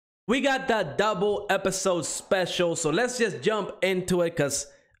We got that double episode special, so let's just jump into it because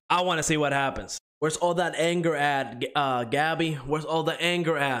I want to see what happens. Where's all that anger at, Gabby? Where's all the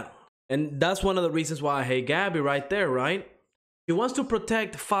anger at? And that's one of the reasons why I hate Gabby right there, right? He wants to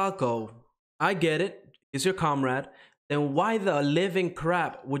protect Falco. I get it. He's your comrade. Then why the living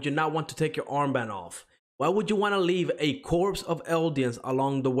crap would you not want to take your armband off? Why would you want to leave a corpse of Eldians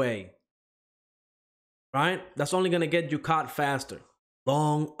along the way? Right? That's only going to get you caught faster.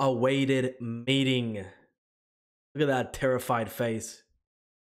 Long-awaited meeting. Look at that terrified face.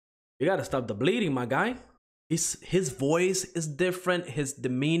 You got to stop the bleeding, my guy. His voice is different. His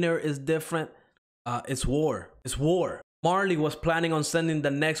demeanor is different. It's war. It's war. Marley was planning on sending the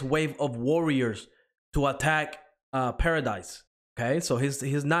next wave of warriors to attack Paradise. Okay, so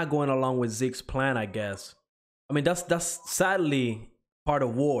he's not going along with Zeke's plan, I guess. I mean, that's sadly part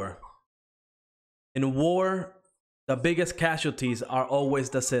of war. In war, the biggest casualties are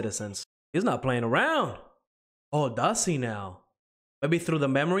always the citizens. He's not playing around. Oh, does he now? Maybe through the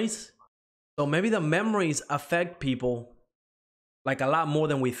memories? So maybe the memories affect people like a lot more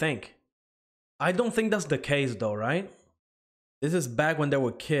than we think. I don't think that's the case though, right? This is back when they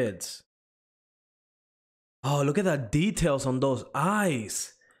were kids. Oh, look at the details on those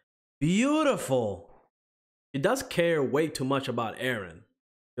eyes. Beautiful. He does care way too much about Eren.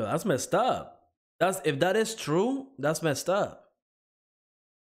 Yo, that's messed up. If that is true, that's messed up.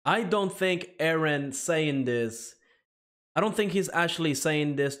 I don't think Eren saying this, I don't think he's actually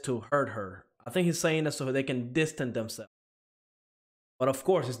saying this to hurt her. I think he's saying this so they can distance themselves. But of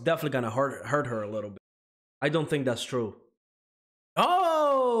course, it's definitely gonna hurt her a little bit. I don't think that's true.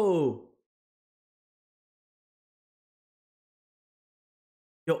 Oh!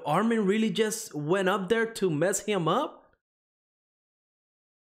 Yo, Armin really just went up there to mess him up?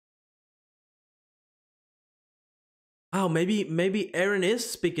 Oh, maybe Eren is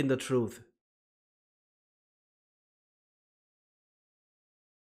speaking the truth.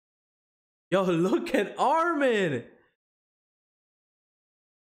 Yo, look at Armin.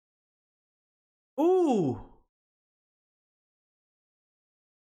 Ooh.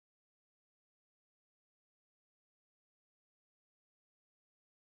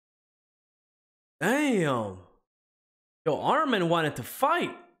 Damn. Yo, Armin wanted to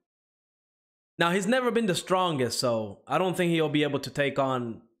fight. Now, he's never been the strongest, so I don't think he'll be able to take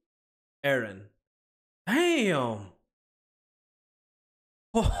on Eren. Damn.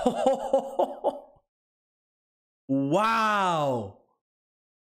 Wow.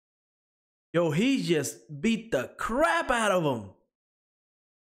 Yo, he just beat the crap out of him.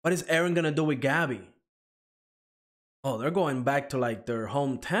 What is Eren gonna do with Gabby? Oh, they're going back to like their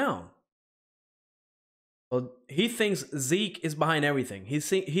hometown. So he thinks Zeke is behind everything. He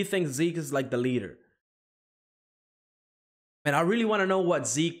thinks Zeke is like the leader. And I really want to know what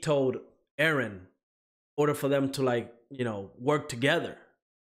Zeke told Eren in order for them to, like, you know, work together.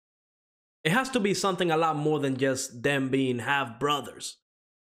 It has to be something a lot more than just them being half brothers.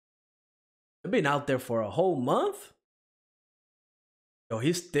 They've been out there for a whole month. Yo,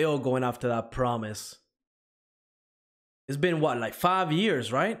 he's still going after that promise. It's been what, like 5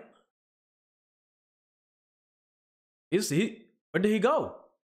 years, right? Where did he go?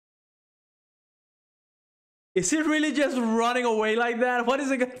 Is he really just running away like that? What is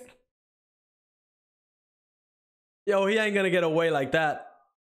it gonna... Yo, he ain't gonna get away like that.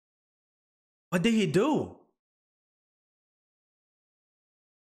 What did he do?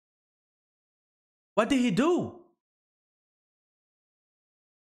 What did he do?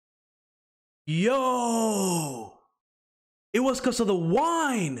 Yo! It was because of the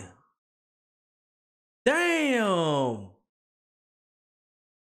wine! Damn!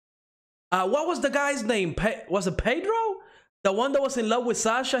 What was the guy's name? Was it Pedro? The one that was in love with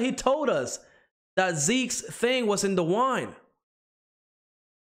Sasha? He told us that Zeke's thing was in the wine.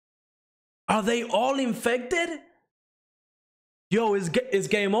 Are they all infected? Yo, it's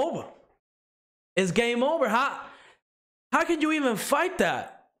game over. It's game over. How can you even fight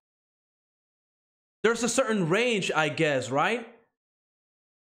that? There's a certain range, I guess, right?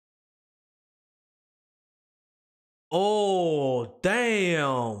 Oh,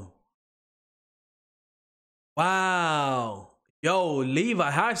 damn. Wow. Yo,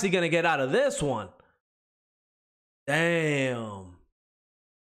 Levi, how is he gonna get out of this one? Damn.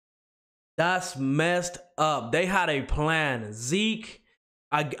 That's messed up. They had a plan. Zeke,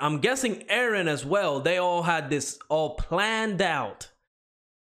 I'm guessing Eren as well. They all had this all planned out.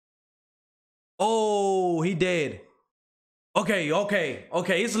 Oh, he did. Okay.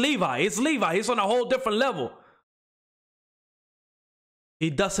 It's Levi. It's Levi. He's on a whole different level. He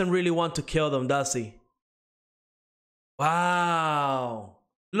doesn't really want to kill them, does he? Wow.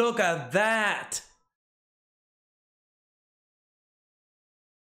 Look at that.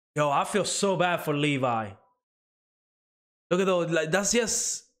 Yo, I feel so bad for Levi. Look at those. Like, that's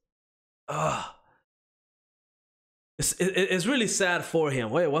just. It's really sad for him.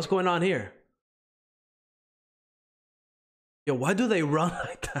 Wait, what's going on here? Yo, why do they run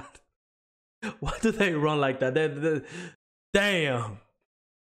like that? Why do they run like that? Damn.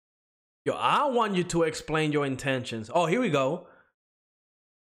 Yo, I want you to explain your intentions. Oh, here we go.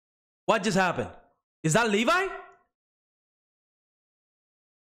 What just happened? Is that Levi?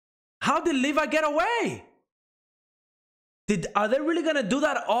 How did Levi get away? Are they really gonna do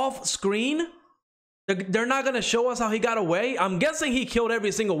that off screen? They're not gonna show us how he got away? I'm guessing he killed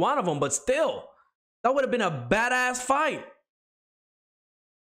every single one of them, but still, that would have been a badass fight.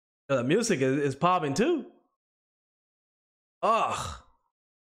 The music is popping too. Ugh.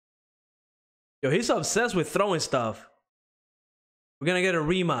 Yo, he's obsessed with throwing stuff. We're gonna get a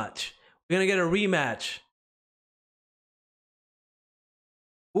rematch. We're gonna get a rematch.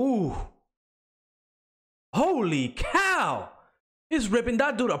 Ooh. Holy cow. He's ripping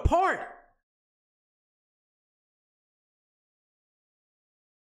that dude apart.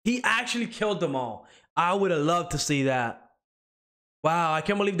 He actually killed them all. I would have loved to see that. Wow, I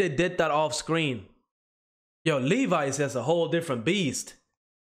can't believe they did that off screen. Yo, Levi is just a whole different beast.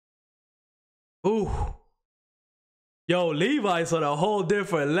 Ooh. Yo, Levi's on a whole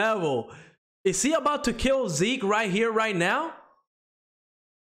different level. Is he about to kill Zeke right here, right now?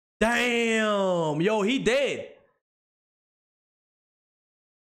 Damn. Yo, he dead.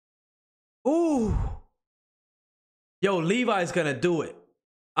 Ooh. Yo, Levi's gonna do it.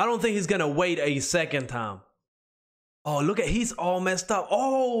 I don't think he's gonna wait a second time. Oh, look at, he's all messed up.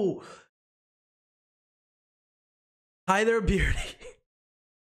 Oh. Hi there, Beardy.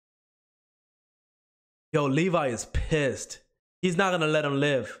 Yo, Levi is pissed. He's not gonna let him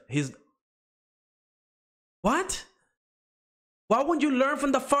live. What? Why wouldn't you learn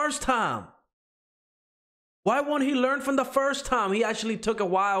from the first time? Why won't he learn from the first time? He actually took a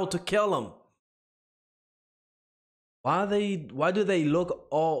while to kill him. Why do they look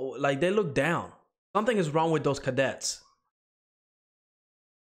all like they look down? Something is wrong with those cadets.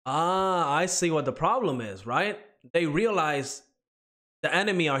 Ah, I see what the problem is, right? They realize the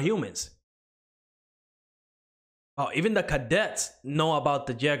enemy are humans. Oh, even the cadets know about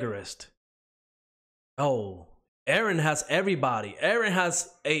the Jaggerist. Oh, Eren has everybody. Eren has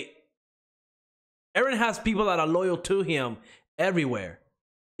people that are loyal to him everywhere,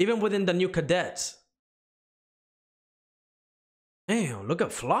 even within the new cadets. Damn, look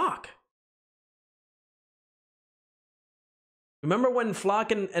at Flock. Remember when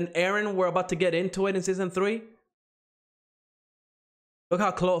Flock and Eren were about to get into it in season 3?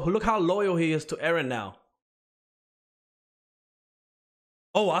 Look how loyal he is to Eren now.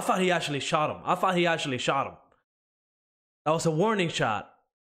 Oh, I thought he actually shot him. That was a warning shot.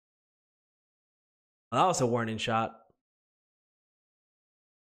 That was a warning shot.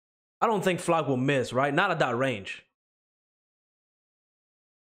 I don't think Flock will miss, right? Not at that range.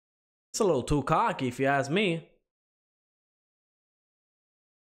 It's a little too cocky, if you ask me.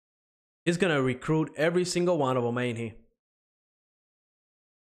 He's gonna recruit every single one of them, ain't he?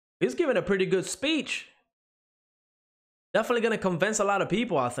 He's giving a pretty good speech. Definitely gonna convince a lot of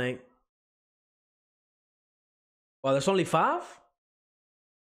people, I think. Well, there's only 5?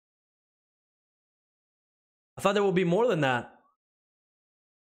 I thought there would be more than that.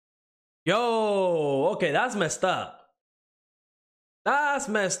 Yo, okay, that's messed up. That's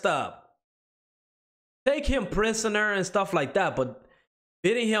messed up. Take him prisoner and stuff like that, but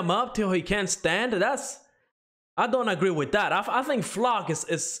beating him up till he can't stand, I don't agree with that. I think Flock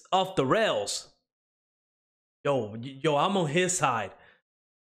is off the rails. Yo, I'm on his side.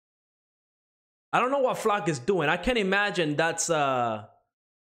 I don't know what Flock is doing. I can't imagine that's what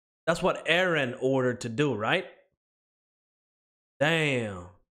Eren ordered to do, right? Damn.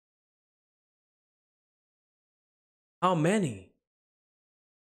 How many?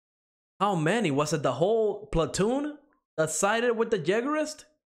 How many? Was it the whole platoon that sided with the Jaggerist?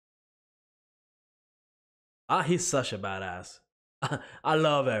 Ah, he's such a badass. I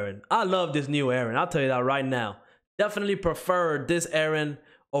love Eren. I love this new Eren. I'll tell you that right now. Definitely prefer this Eren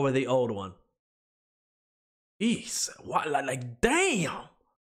over the old one. Jeez, what? Like damn.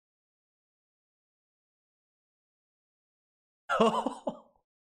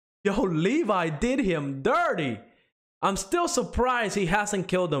 Yo, Levi did him dirty. I'm still surprised he hasn't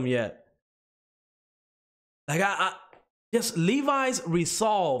killed him yet. Like just Levi's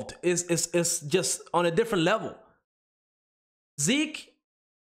resolved is just on a different level. Zeke,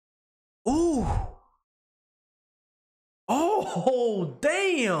 ooh, Oh,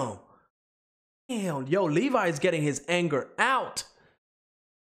 damn. Damn, yo, Levi is getting his anger out.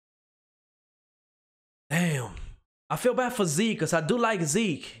 Damn. I feel bad for Zeke because I do like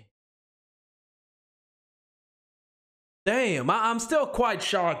Zeke. Damn, I'm still quite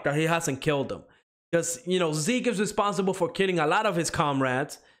shocked that he hasn't killed him. Because, you know, Zeke is responsible for killing a lot of his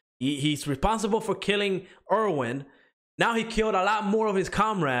comrades. He's responsible for killing Erwin. Now he killed a lot more of his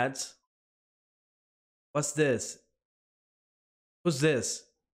comrades. What's this? Who's this?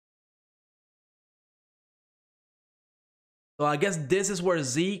 So I guess this is where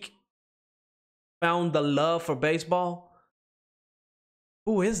Zeke found the love for baseball.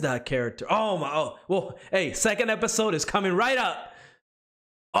 Who is that character? Oh my, oh, well, hey, second episode is coming right up.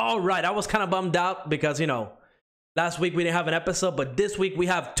 All right, I was kind of bummed out because, you know, last week we didn't have an episode, but this week we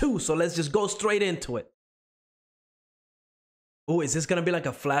have two, so let's just go straight into it. Oh, is this gonna be like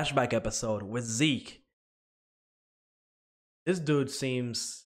a flashback episode with Zeke? This dude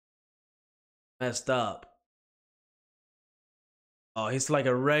seems messed up. Oh, he's like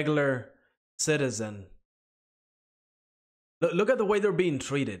a regular citizen. Look at the way they're being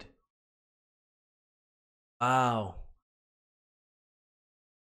treated. Wow.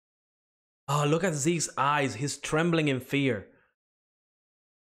 Oh, look at Zeke's eyes. He's trembling in fear.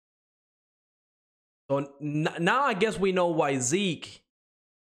 So now I guess we know why Zeke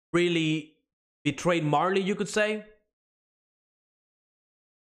really betrayed Marley, you could say.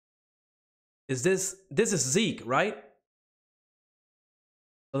 This is Zeke, right?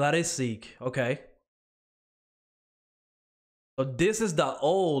 So that is Zeke. Okay. So this is the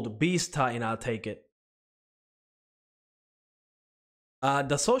old Beast Titan, I'll take it.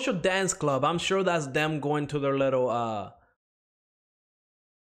 The social dance club, I'm sure that's them going to their little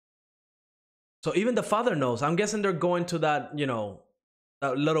so even the father knows. I'm guessing they're going to that, you know,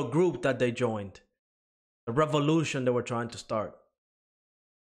 that little group that they joined. The revolution they were trying to start.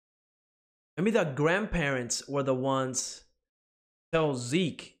 Maybe the grandparents were the ones tell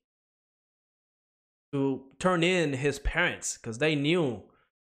Zeke to turn in his parents because they knew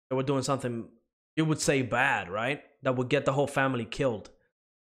they were doing something, you would say, bad, right? That would get the whole family killed.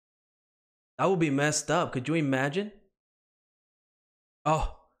 That would be messed up. Could you imagine?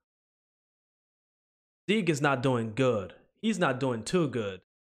 Oh, Zeke is not doing good. He's not doing too good.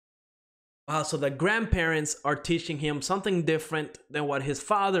 Wow, so the grandparents are teaching him something different than what his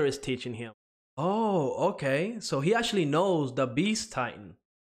father is teaching him. Oh, okay. So he actually knows the Beast Titan.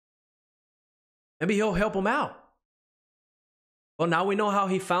 Maybe he'll help him out. Well, now we know how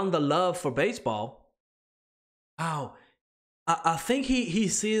he found the love for baseball. Wow. I think he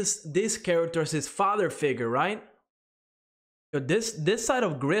sees this character as his father figure, right? This side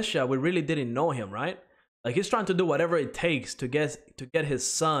of Grisha, we really didn't know him, right? Like he's trying to do whatever it takes to get his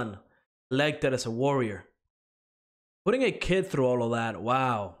son elected as a warrior. Putting a kid through all of that,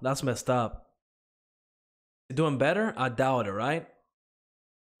 wow, that's messed up. Is he doing better? I doubt it, right?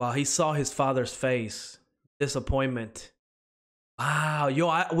 Wow, he saw his father's face. Disappointment. Wow,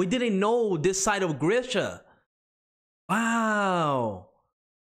 yo, we didn't know this side of Grisha. Wow.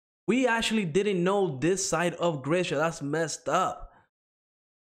 We actually didn't know this side of Grisha. That's messed up.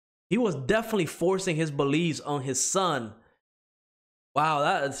 He was definitely forcing his beliefs on his son. Wow,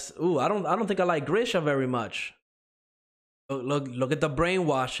 that's I don't think I like Grisha very much. Look at the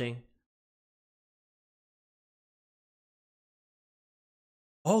brainwashing.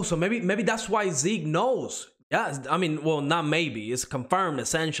 Oh, so maybe that's why Zeke knows. Yeah, I mean, well, not maybe. It's confirmed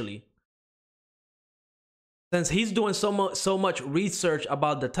essentially. Since he's doing so much research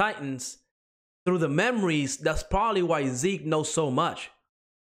about the Titans through the memories, that's probably why Zeke knows so much.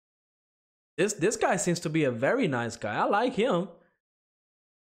 This guy seems to be a very nice guy. I like him.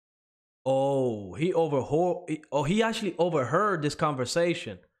 Oh, he actually overheard this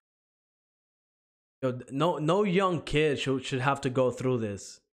conversation. Yo, no young kid should have to go through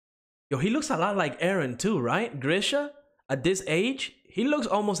this. Yo, he looks a lot like Eren too, right? Grisha, at this age, he looks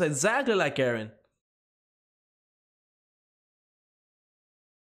almost exactly like Eren.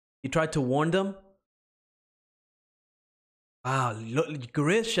 He tried to warn them. Wow, look,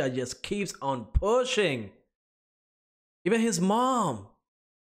 Grisha just keeps on pushing. Even his mom.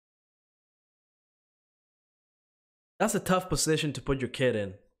 That's a tough position to put your kid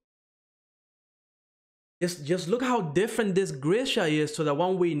in. Just look how different this Grisha is to the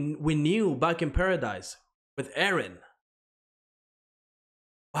one we knew back in Paradise with Eren.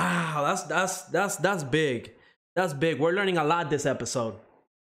 Wow, that's big. That's big. We're learning a lot this episode.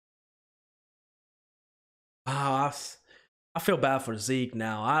 Wow, I feel bad for Zeke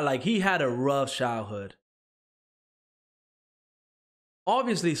now. He had a rough childhood.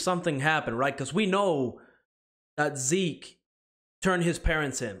 Obviously something happened, right? Because we know that Zeke turned his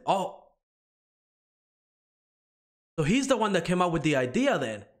parents in. Oh, so he's the one that came up with the idea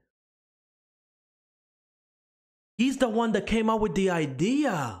then. He's the one that came up with the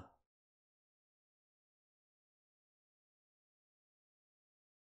idea.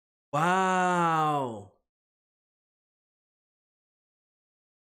 Wow.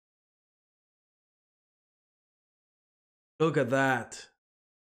 Look at that.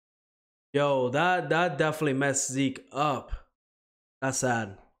 Yo, that definitely messed Zeke up. That's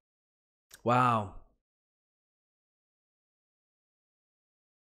sad. Wow.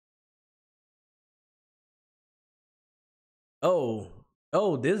 Oh.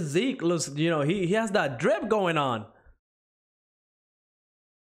 Oh, this Zeke looks, he has that drip going on.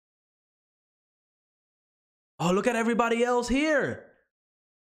 Oh, look at everybody else here.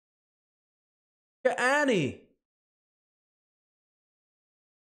 Look at Annie.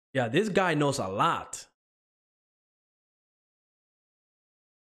 Yeah, this guy knows a lot.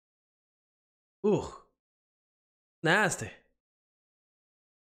 Ooh, nasty.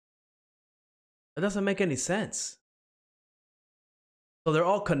 That doesn't make any sense. So they're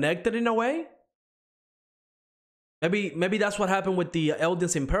all connected in a way? Maybe that's what happened with the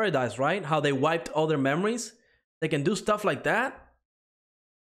Eldians in Paradise, right? How they wiped all their memories. They can do stuff like that.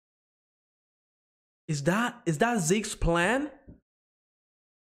 Is that Zeke's plan?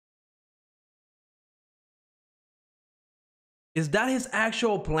 Is that his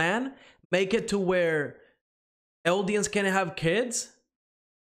actual plan? Make it to where Eldians can't have kids?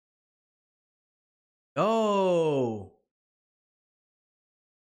 Oh.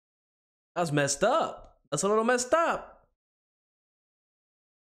 That's messed up. That's a little messed up.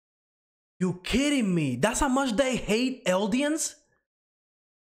 You kidding me? That's how much they hate Eldians?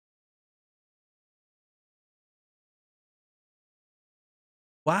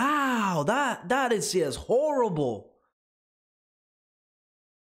 Wow, that is just horrible.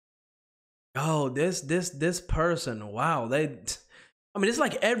 Oh, this person, wow, I mean, it's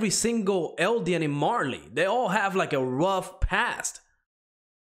like every single Eldian in Marley. They all have like a rough past.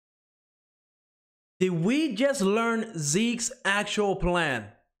 Did we just learn Zeke's actual plan?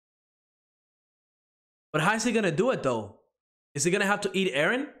 But how is he gonna do it though? Is he gonna have to eat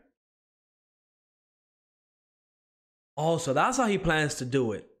Eren? Oh, so that's how he plans to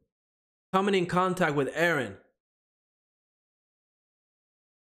do it. Coming in contact with Eren.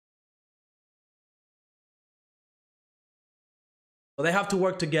 So they have to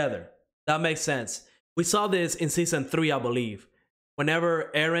work together. That makes sense. We saw this in season 3, I believe.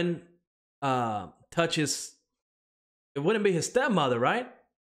 Whenever Eren touches, it wouldn't be his stepmother, right?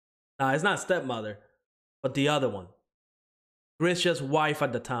 Nah, it's not stepmother, but the other one. Grisha's wife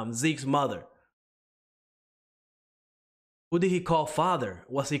at the time, Zeke's mother. Who did he call father?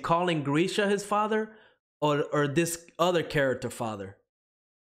 Was he calling Grisha his father? Or this other character father?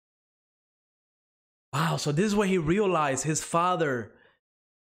 Wow, so this is when he realized his father.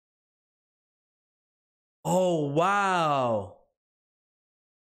 Oh, wow.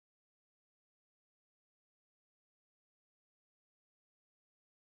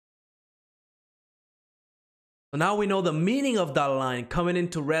 So now we know the meaning of that line, coming in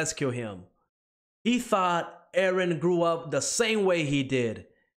to rescue him. He thought Eren grew up the same way he did.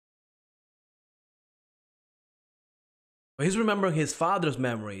 But he's remembering his father's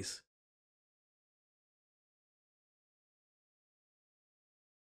memories.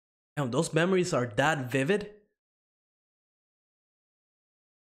 Damn, those memories are that vivid.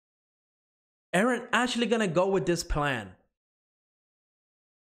 Eren actually gonna go with this plan.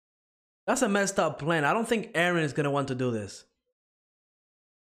 That's a messed up plan. I don't think Eren is gonna want to do this.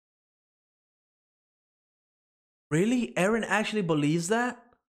 Really? Eren actually believes that?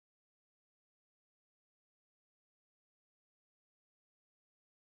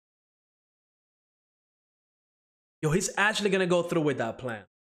 Yo, he's actually gonna go through with that plan.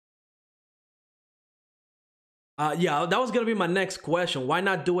 Yeah, that was gonna be my next question. Why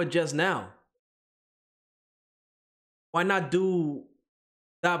not do it just now? Why not do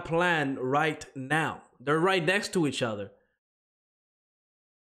that plan right now? They're right next to each other.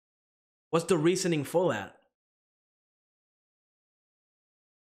 What's the reasoning for that?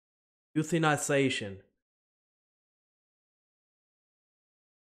 Euthanization.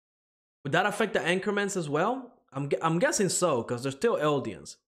 Would that affect the Anchormans as well? I'm guessing so, because they're still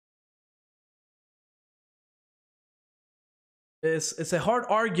Eldians. It's a hard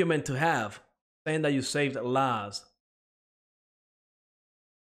argument to have, saying that you saved lives.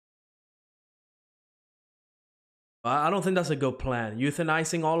 I don't think that's a good plan.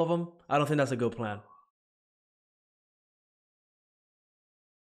 Euthanizing all of them? I don't think that's a good plan.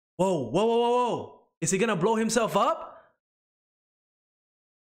 Whoa, whoa, whoa, whoa, whoa. Is he gonna blow himself up?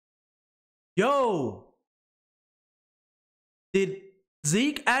 Yo, did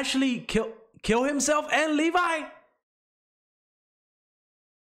Zeke actually kill himself and Levi?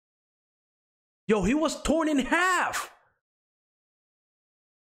 Yo, he was torn in half.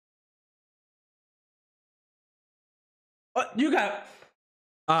 You got...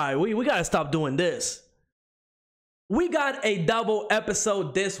 All right, we gotta stop doing this. We got a double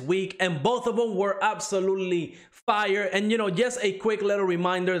episode this week, and both of them were absolutely fire. And you know, just a quick little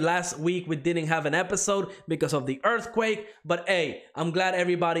reminder, last week we didn't have an episode because of the earthquake, but hey, I'm glad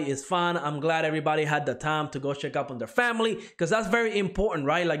everybody is fine. I'm glad everybody had the time to go check up on their family, because that's very important,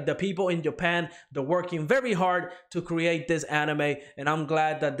 right? Like, the people in Japan, they're working very hard to create this anime, and I'm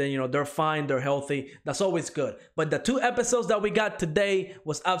glad that they, you know, they're fine, they're healthy. That's always good. But the 2 episodes that we got today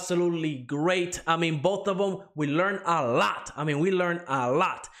was absolutely great. I mean, both of them, we learned a lot. I mean, we learned a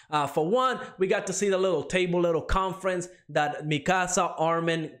lot. For one, we got to see the little conference that Mikasa,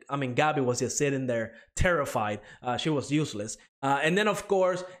 Armin, I mean, Gabby was just sitting there terrified. She was useless. And then, of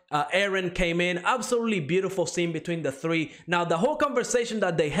course, Eren came in. Absolutely beautiful scene between the 3. Now, the whole conversation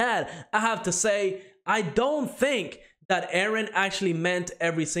that they had, I have to say, I don't think that Eren actually meant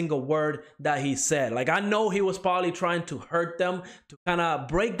every single word that he said. Like, I know he was probably trying to hurt them, to kind of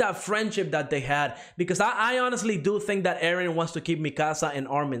break that friendship that they had, because I honestly do think that Eren wants to keep Mikasa and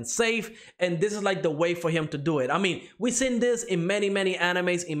Armin safe, and this is like the way for him to do it. I mean, we've seen this in many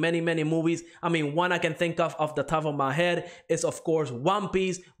animes, in many movies. I mean, one I can think of off the top of my head is, of course, One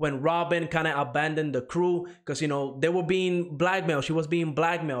Piece, when Robin kind of abandoned the crew because, you know, they were being blackmailed. She was being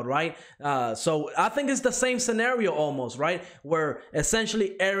blackmailed, right? So I think it's the same scenario almost, right? Where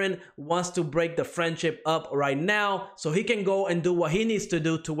essentially Eren wants to break the friendship up right now so he can go and do what he needs to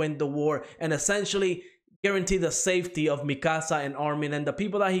do to win the war and essentially guarantee the safety of Mikasa and Armin and the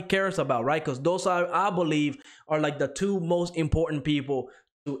people that he cares about, right? Because those are, I believe, are like the 2 most important people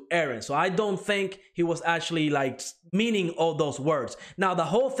to Eren. So I don't think he was actually like meaning all those words. Now, the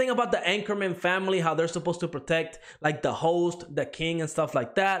whole thing about the Anchorman family, how they're supposed to protect like the host, the king and stuff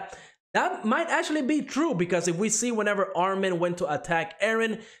like that, that might actually be true, because if we see whenever Armin went to attack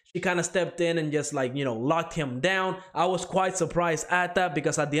Eren, she kind of stepped in and just, like, you know, locked him down. I was quite surprised at that,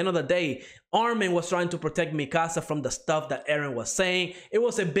 because at the end of the day, Armin was trying to protect Mikasa from the stuff that Eren was saying. It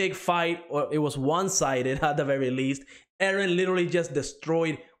was a big fight, or it was one-sided at the very least. Eren literally just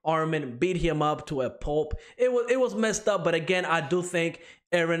destroyed Armin, beat him up to a pulp. It was messed up, but again, I do think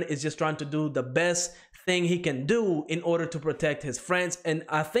Eren is just trying to do the best thing he can do in order to protect his friends, and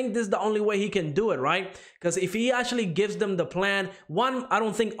I think this is the only way he can do it, right? Because if he actually gives them the plan, one, I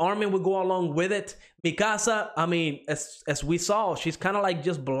don't think Armin would go along with it. Mikasa, I mean, as we saw, she's kind of like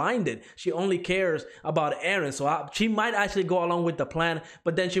just blinded. She only cares about Eren, so she might actually go along with the plan,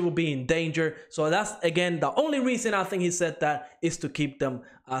 but then she will be in danger. So that's, again, the only reason I think he said that is to keep them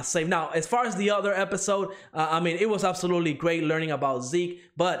safe. Now, as far as the other episode, I mean, it was absolutely great learning about Zeke,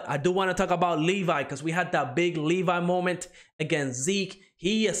 but I do want to talk about Levi, because we had that big Levi moment against Zeke.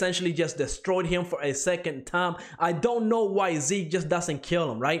 He essentially just destroyed him for a second time. I don't know why Zeke just doesn't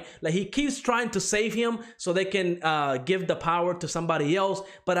kill him, right? Like, he keeps trying to save him so they can give the power to somebody else.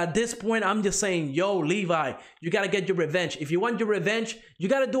 But at this point, I'm just saying, yo, Levi, you got to get your revenge. If you want your revenge, you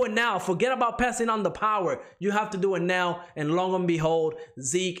got to do it now. Forget about passing on the power. You have to do it now. And long and behold,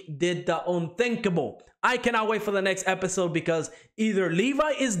 Zeke did the unthinkable. I cannot wait for the next episode, because either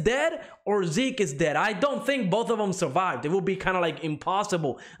Levi is dead or Zeke is dead. I don't think both of them survived. It would be kind of like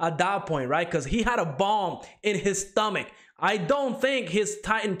impossible at that point, right? Because he had a bomb in his stomach. I don't think his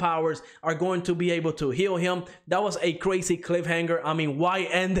Titan powers are going to be able to heal him. That was a crazy cliffhanger. I mean, why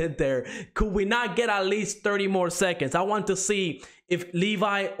end it there? Could we not get at least 30 more seconds? I want to see if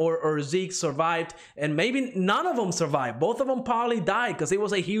Levi or Zeke survived, and maybe none of them survived. Both of them probably died because it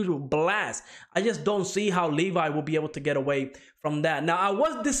was a huge blast. I just don't see how Levi will be able to get away from that. Now, I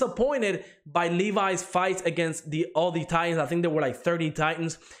was disappointed by Levi's fights against all the Titans. I think there were like 30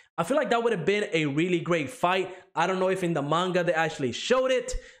 Titans. I feel like that would have been a really great fight. I don't know if in the manga they actually showed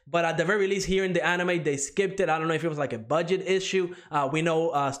it, but at the very least here in the anime, they skipped it. I don't know if it was like a budget issue. We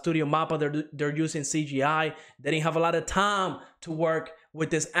know Studio Mappa, they're using CGI. They didn't have a lot of time to work with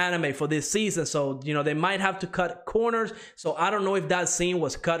this anime for this season, so you know they might have to cut corners. So I don't know if that scene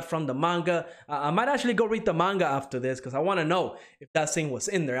was cut from the manga. I might actually go read the manga after this, because I want to know if that scene was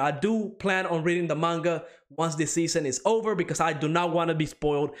in there. I do plan on reading the manga once this season is over, because I do not want to be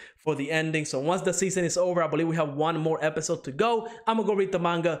spoiled for the ending. So once the season is over, I believe we have one more episode to go. I'm gonna go read the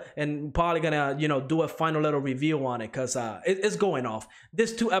manga and probably gonna, you know, do a final little review on it, because it's going off.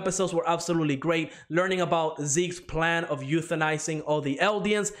 These 2 episodes were absolutely great. Learning about Zeke's plan of euthanizing all the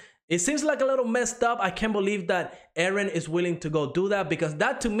Eldians, It seems like a little messed up. I can't believe that Eren is willing to go do that, because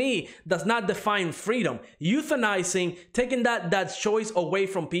that to me does not define freedom. Euthanizing, taking that choice away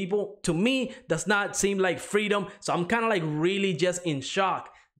from people, to me does not seem like freedom. So I'm kind of like really just in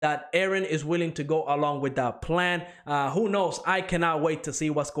shock that Eren is willing to go along with that plan. Who knows? I cannot wait to see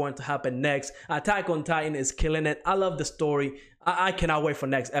what's going to happen next. Attack on Titan is killing it. I love the story. I cannot wait for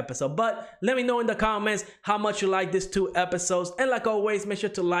next episode. But let me know in the comments how much you like these 2 episodes. And like always, make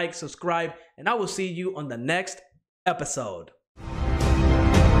sure to like, subscribe, and I will see you on the next episode.